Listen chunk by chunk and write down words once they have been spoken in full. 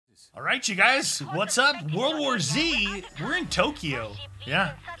All right, you guys, what's up? World War Z. We're in Tokyo.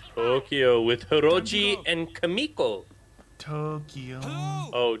 Yeah. Tokyo with Hiroji and Kamiko. Tokyo.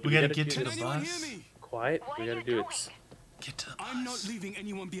 Oh, we gotta get to the bus. Quiet. We gotta do it. Get to the bus. I'm not leaving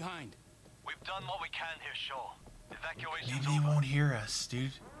anyone behind. We've done what we can here, Shaw. Evacuation's Maybe they over. won't hear us,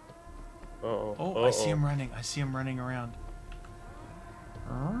 dude. Uh-oh. Oh, I see him running. I see him running around.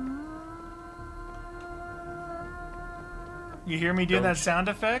 You hear me doing that sound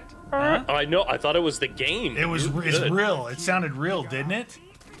effect? Huh? I know. I thought it was the game. It was. It's good. real. It sounded real, didn't it?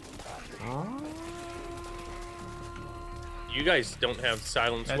 You guys don't have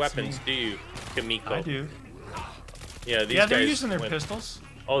silenced That's weapons, me. do you, Kamiko? I do. Yeah, these Yeah, they're guys using their went- pistols.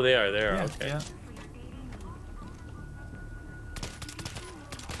 Oh, they are. They are. Yeah, Okay. yeah.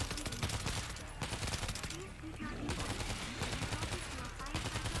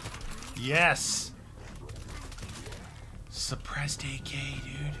 Yes. Suppressed AK,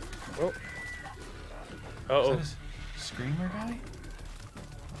 dude. Oh. Is Uh-oh. that a screamer guy?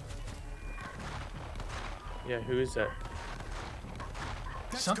 Yeah, who is that?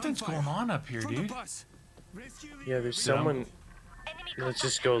 Something's going on up here, From the dude. bus. Rescue the Yeah, there's someone. Let's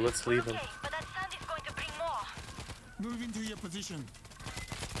just go. Let's leave him. But that sound is going to bring more. Move into your position.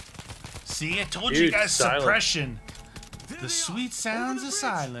 See, I told Dude, you guys, silence. suppression. There The they sweet are, sounds over of the bridge.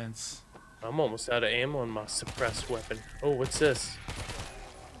 silence. I'm almost out of ammo on my suppressed weapon. Oh, what's this?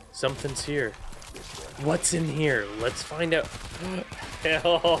 Something's here. What's in here? Let's find out.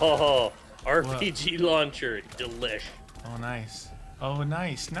 Oh, RPG launcher. Delish. Oh, nice. Oh,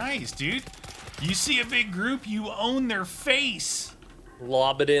 nice. Nice, dude. You see a big group, you own their face.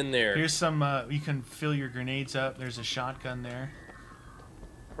 Lob it in there. Here's some, you can fill your grenades up. There's a shotgun there.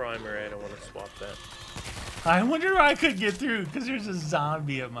 Primary. I don't want to swap that. I wonder if I could get through, because there's a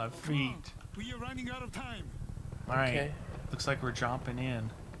zombie at my feet. We are running out of time. All right. Okay. Looks like we're dropping in.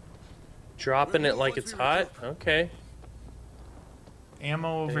 Dropping it like it's hot. Okay.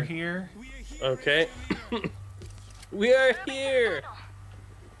 Ammo over Okay. here. We are here. Okay. We are here.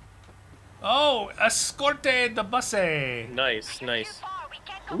 Oh, escorte the bus. Nice, nice. Too far, we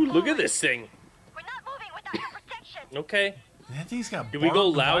can't go Ooh, look at forward. this thing. We're not moving without your protection. Okay. That thing's got Do we go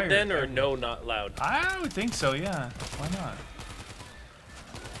barbed loud wire. then, or no, not loud? I would think so, yeah. Why not?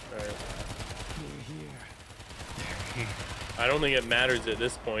 All right. We're here. I don't think it matters at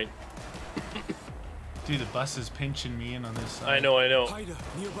this point. Dude, the bus is pinching me in on this side. I know, I know. Hider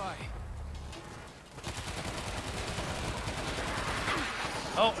nearby.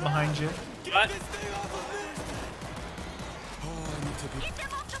 Oh, behind you. What? This thing off of me. Oh, I need to be. Get them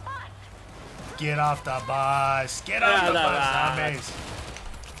off the bus. Get off the bus. Get off the bus, zombies.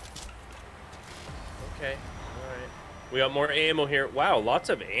 Okay. All right. We got more ammo here. Wow, lots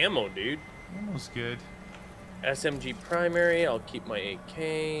of ammo, dude. Almost good. SMG primary. I'll keep my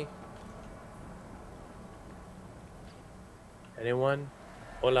AK. Anyone?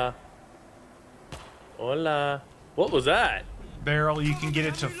 Hola. Hola. What was that? Barrel, you can get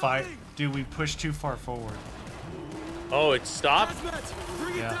it to fire. Dude, we pushed too far forward. Oh, it stopped? Hazmat,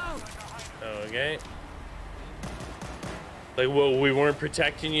 bring Yeah. it down. Okay. Like, well, we weren't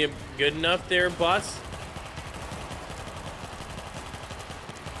protecting you good enough there, boss?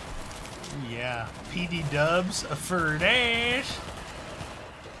 Yeah. PD dubs for dash.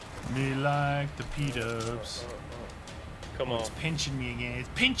 Me like the P dubs. Come on. It's pinching me again. It's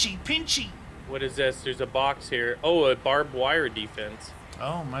pinchy, pinchy. What is this? There's a box here. Oh, a barbed wire defense.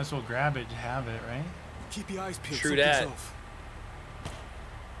 Oh, might as well grab it, have it, right? Keep your eyes peeled. True something's that. off.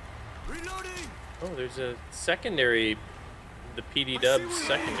 Reloading. Oh, there's a secondary. The PD Dubs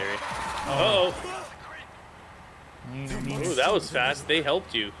secondary. Uh-oh. Ooh, that was fast. They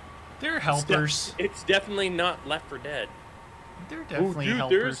helped you. They're helpers. It's definitely not Left 4 Dead. They're Oh, definitely dude,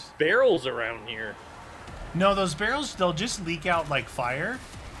 helpers. there's barrels around here. No, those barrels, they'll just leak out like fire,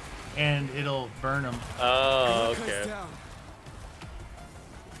 and it'll burn them. Oh, Cuts okay. down.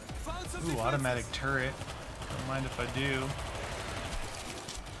 Found some Ooh, automatic defenses. turret. Don't mind if I do.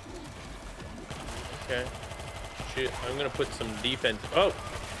 Okay. Shit, I'm gonna put some defense. Oh,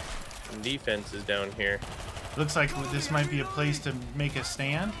 some defenses down here. Looks like this might be a place to make a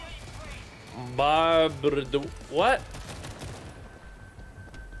stand. What?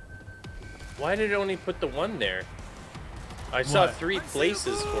 Why did it only put the one there? I saw What? 3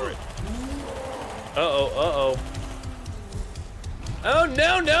 places for it. Uh-oh, uh-oh. Oh,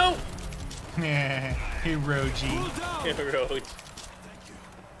 no, no! Hey, Roji. Roach.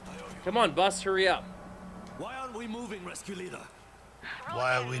 Come on, boss, hurry up. Why aren't we moving, rescue leader?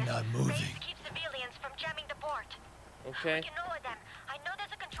 Why are we not moving? Race keep civilians from jamming the port. Okay. We can lower them. I know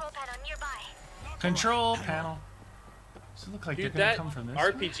there's a control panel nearby. Control panel. Does it look like Dude, they're that gonna come from this way?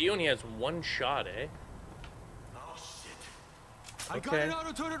 RPG only has one shot, eh? I got Okay. an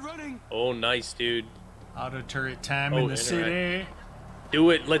auto turret running. Oh, nice, dude. Auto turret time Oh, in the interact. city. Do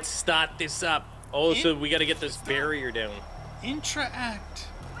it. Let's start this up. Oh, so we gotta get this barrier down. Interact.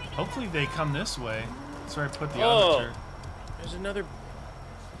 Hopefully they come this way. That's where I put the Oh. auto turret. There's another.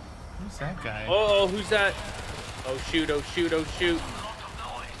 Who's that guy? Oh, who's that? Oh, shoot, oh, shoot, oh, shoot.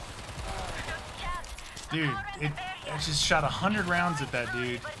 Dude, I just shot 100 rounds at that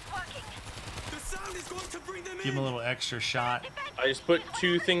dude. But it's working. The sound is going to bring them Give him in. a little extra shot. I just put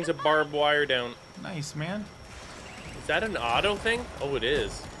 2 things of barbed wire down. Nice, man. Is that an auto thing? Oh, it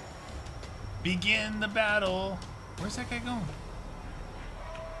is. Begin the battle. Where's that guy going?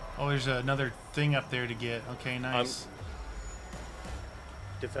 Oh, there's another thing up there to get. Okay, nice.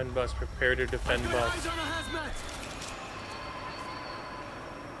 Defend bus. Prepare to defend Got bus. eyes on a hazmat.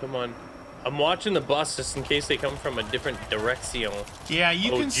 Come on. I'm watching the bus just in case they come from a different direction. Yeah,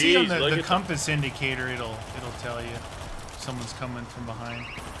 you Oh, can see on geez, look the at compass indicator. It'll tell you if someone's coming from behind.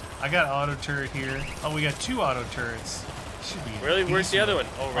 I got auto turret here. Oh, we got 2 auto turrets. Should be Really? Where's the easy. other one?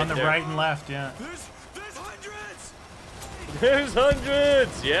 Oh, right On the there. right and left, yeah. There's hundreds. There's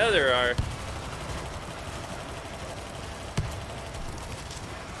hundreds! Yeah, there are.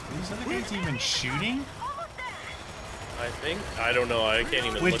 Are these other guys even shooting? I think. I don't know. I can't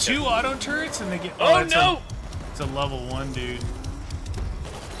even With look 2 at auto turrets and they get. Oh, it's no! It's a level 1, dude.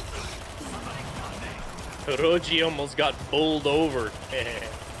 Roji almost got bowled over.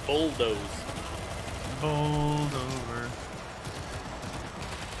 Bulldoze. Bowled over.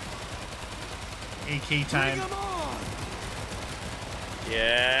 AK Bring time. them on.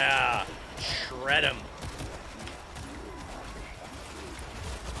 Yeah. Shred him.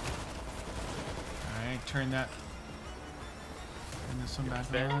 Alright, turn that. Turn this one back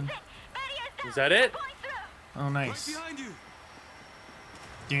There. on. Is that it? Oh, Right nice. behind you.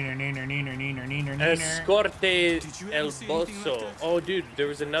 Neener, neener, neener, neener, neener, neener. Escorte you el ever see anything like bosso. that? Oh, dude, there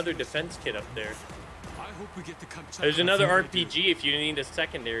was another defense kit up there. I hope we get the Kamchatka. There's another I think we do. RPG if you need a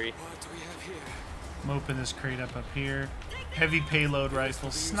secondary. What do we have here? I'm open this crate up here. Heavy payload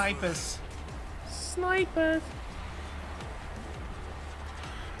rifle. Snipe us. Sniper.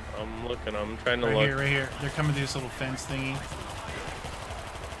 I'm looking. I'm trying to Right look. here, right here. They're coming through this little fence thingy.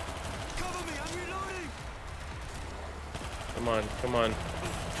 Cover me. I'm reloading. Come on, come on.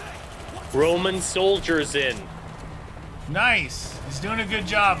 Roman soldiers in. Nice. He's doing a good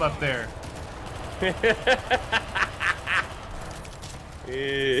job up there.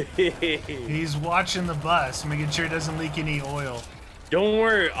 He's watching the bus, making sure it doesn't leak any oil. Don't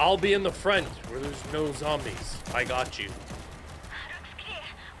worry, I'll be in the front where there's no zombies. I got you. Looks clear.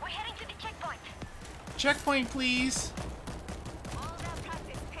 We're heading to the checkpoint. Checkpoint, please. All that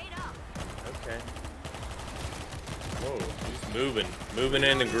practice paid off. Okay. Whoa, he's moving. Moving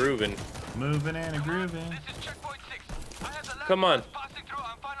and grooving. Moving and a grooving. This is checkpoint 6. I have the last Come on. bus passing through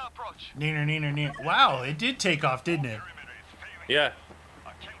on final approach. Neener, neener, neener. Wow, it did take off, didn't it? Yeah.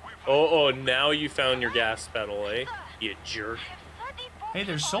 Oh, now you found your gas pedal, eh? You jerk. Hey,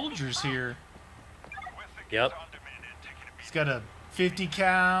 there's soldiers here. Yep. He's got a 50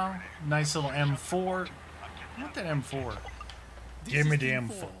 cal, nice little M4. I want that M4. Give me the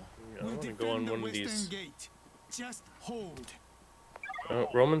M4. I want to go on one of these. Gate. Just hold. Oh,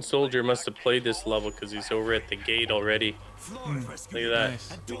 Roman soldier must have played this level because he's over at the gate already. Flawless rescue. Look at that.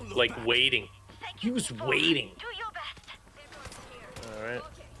 Nice. Don't look Like back. waiting. He was waiting. Do your best. Alright.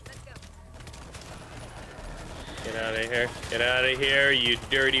 Get out of here. Get out of here, you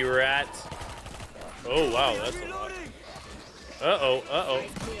dirty rat. Oh, wow, that's a lot. Reloading. Uh-oh, uh-oh.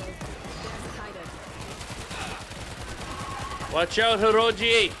 Watch out,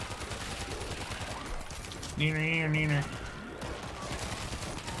 Hiroji! Neener, neener, neener.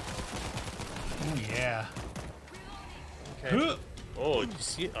 Oh, yeah. Okay. Huh. Oh, you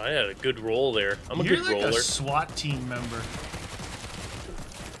see, I had a good roll there. I'm a You're good like roller. a SWAT team member.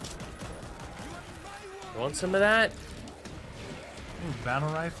 Want some of that? Ooh, battle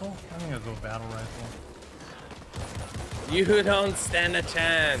rifle? I think I'll go battle rifle. You don't stand a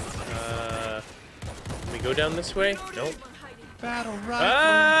chance. Can we go down this way? Nope. Battle rifle.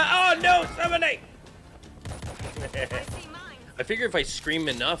 Oh no, somebody! I figure if I scream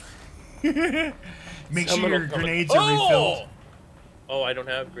enough, Make sure someone your will come grenades in. are refilled. Oh, I don't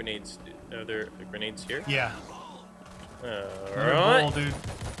have grenades. Are there grenades here? Yeah. Another Alright. bowl, dude.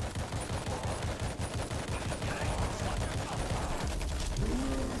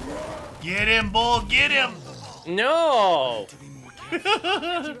 Get him, bull, get him! No!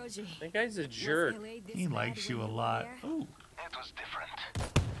 That guy's a jerk. He likes you a lot. Ooh. That was different.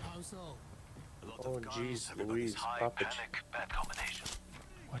 Oh, jeez, Louise, High Papa. panic, bad combination.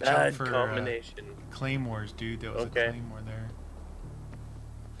 Watch out Bad for combination. claymores, dude. There was Okay. a claymore there.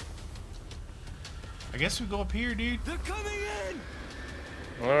 I guess we go up here, dude. They're coming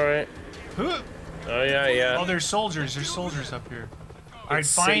in! Alright. Huh. Oh, yeah, yeah. Oh, there's soldiers. There's soldiers up here. All right,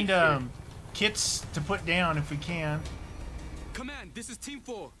 It's find safe here. kits to put down if we can. Command, this is Team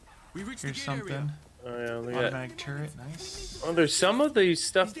 4. We reached Here's the gate something. area. Oh, yeah, look at that. Automatic turret, nice. Oh, there's some of these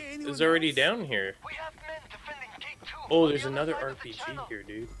stuff Is there anyone is already else? down here. We have men defending gate 2. Oh, on there's the other another side of the RPG channel. here,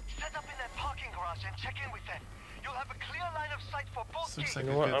 dude. Set up in that parking garage and check in with them. You'll have a clear line of sight for both This looks gates. like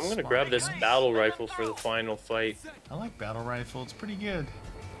You a know what? good I'm gonna spot. grab this battle rifle for the final fight. I like battle rifle. It's pretty good.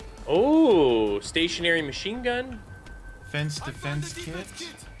 Oh, stationary machine gun. Fence I found defense the kit. defense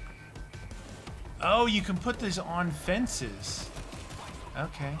kit. Oh, you can put this on fences.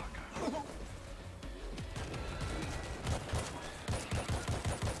 Okay.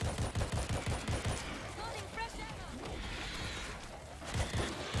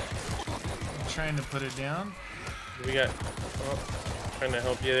 I'm trying to put it down. We got. Oh, trying to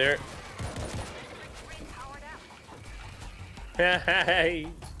help you there. Hey.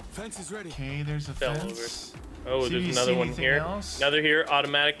 Fence is ready. Okay, there's a Fell fence. Oh, See, there's you another see one anything here. else? Another here.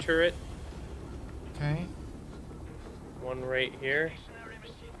 Automatic turret. Okay. One right here.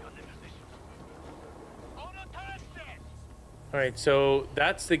 All right, so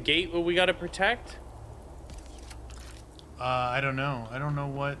that's the gate what we got to protect. I don't know. I don't know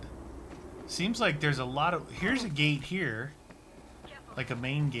what. Seems like there's a lot of. Here's a gate here, like a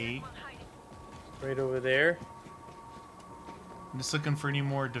main gate. Right over there. I'm just looking for any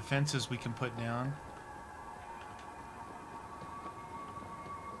more defenses we can put down.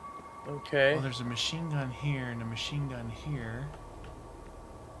 Okay. Oh, there's a machine gun here and a machine gun here.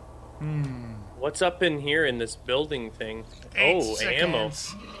 What's up in here in this building thing? 8 Oh, ammo.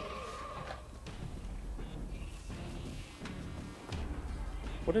 seconds.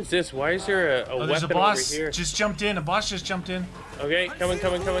 What is this? Why is there a Oh, there's a weapon boss over here? just jumped in. A boss just jumped in. Okay, coming.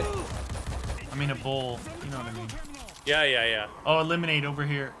 I mean a bull. You know what I mean. Yeah. Oh, eliminate over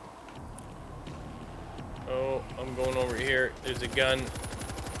here. Oh, I'm going over here. There's a gun.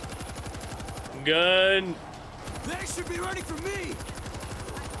 Gun. They should be ready for me.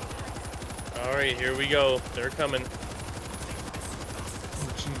 All right, here we go. They're coming. Oh,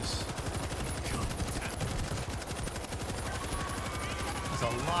 jeez. There's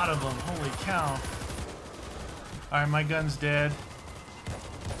a lot of them. Holy cow. Alright, my gun's dead.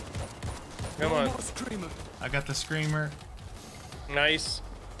 Come One on. more screamer. I got the screamer. Nice.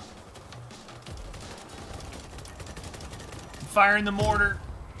 I'm firing the mortar.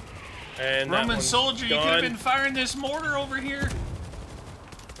 And that Roman one's soldier, you could have gone. been firing this mortar over here.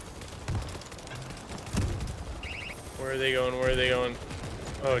 Where are they going?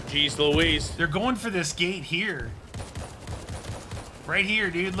 Oh, geez, Louise. They're going for this gate here. Right here,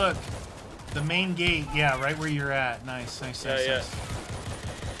 dude, look. The main gate. Yeah, right where you're at. Nice. Yeah.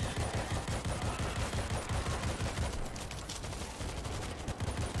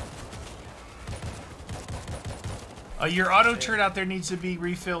 Your auto turret out there needs to be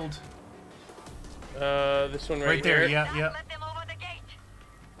refilled. This one Right there, here. yeah. Let them over the gate.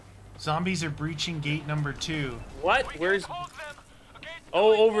 Zombies are breaching gate number 2. What? Where's?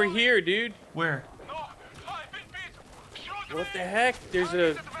 Oh, over here, dude. Where? What the heck? There's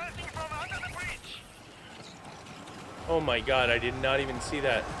a. Oh my God! I did not even see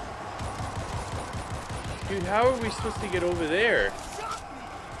that. Dude, how are we supposed to get over there?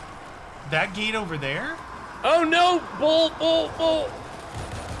 That gate over there? Oh no! Bull!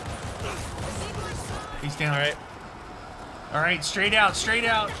 He's down. All right. All right, straight out.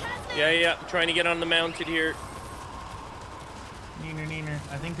 Yeah. I'm trying to get on the mounted here. Neener.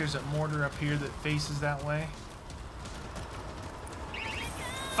 I think there's a mortar up here that faces that way.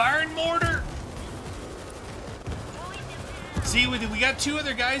 Firing mortar! See, we got 2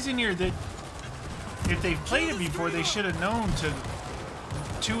 other guys in here that, if they've played it before, they should have known to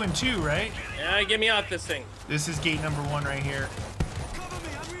 2 and 2, right? Yeah, get me off this thing. This is gate number 1 right here. Cover me,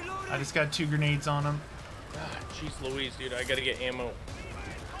 I'm reloading. I just got 2 grenades on them. Jeez Louise, dude, I gotta get ammo.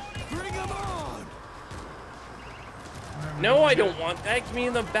 Bring them on. No, I don't want that. Give me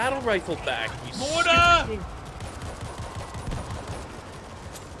the battle rifle back. You Mortar! stupid-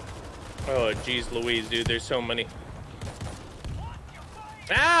 Oh, jeez Louise, dude, there's so many.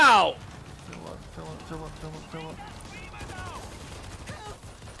 Ow! Fill up.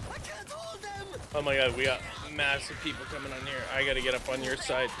 I can't hold them. Oh my God, we got massive people coming on here. I gotta get up on your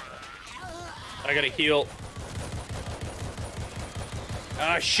side. I gotta heal.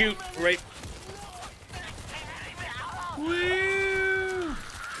 Ah, shoot! Right. Woo!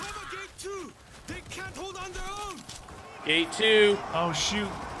 Cover gate 2. They Gate 2. Oh, shoot.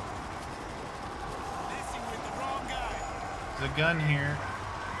 Messing with the wrong guy. There's a gun here.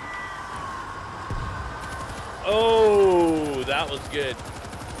 Oh, that was good.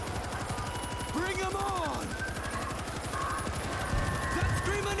 Bring him on! That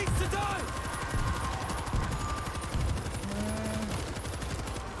screamer needs to die!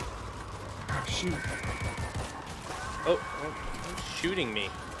 Oh, shoot. Oh, who's shooting me?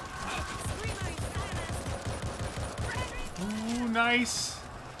 Ooh, nice.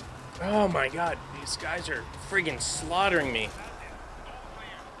 Oh my god, these guys are friggin' slaughtering me.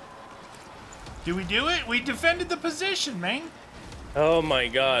 Did we do it? We defended the position, man. Oh my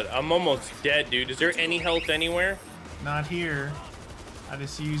god, I'm almost dead, dude. Is there any health anywhere? Not here. I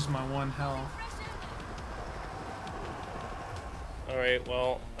just used my 1 health. Alright,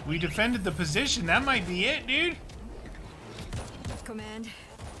 well, We defended the position. That might be it, dude. Command,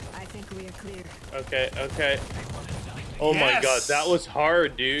 I think we are clear. okay, okay. Oh my god, Yes! that was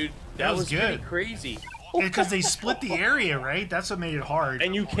hard, dude. That was pretty good. crazy. Because they split the area, right? That's what made it hard.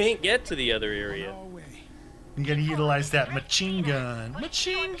 And you can't get to the other area. Our way. You gotta utilize that machine gun.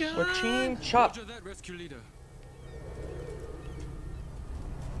 Machine gun. Machine chop. Roger that, rescue leader.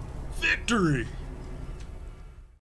 Victory.